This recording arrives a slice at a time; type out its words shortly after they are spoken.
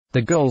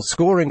The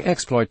goal-scoring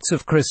exploits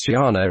of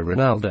Cristiano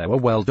Ronaldo are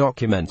well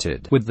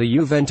documented, with the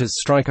Juventus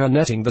striker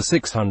netting the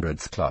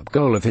 600th club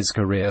goal of his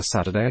career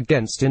Saturday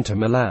against Inter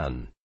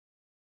Milan.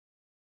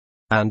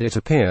 And it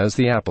appears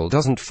the apple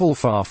doesn't fall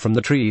far from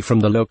the tree from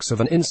the looks of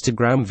an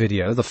Instagram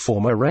video the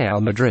former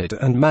Real Madrid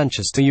and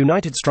Manchester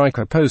United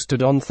striker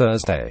posted on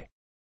Thursday.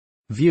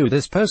 View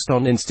this post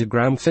on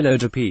Instagram. Filo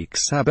de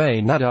Peaks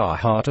Abe Nadar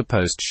Heart. A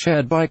post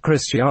shared by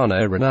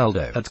Cristiano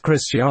Ronaldo at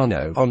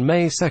Cristiano on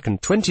May 2,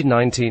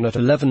 2019 at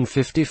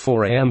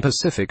 11:54 a.m.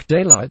 Pacific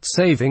Daylight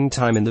Saving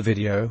Time. In the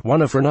video,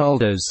 one of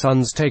Ronaldo's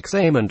sons takes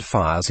aim and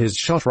fires his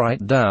shot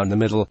right down the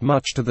middle,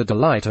 much to the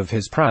delight of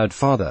his proud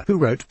father, who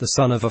wrote, "The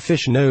son of a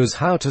fish knows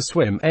how to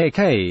swim,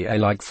 aka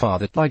like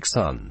father, like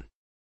son."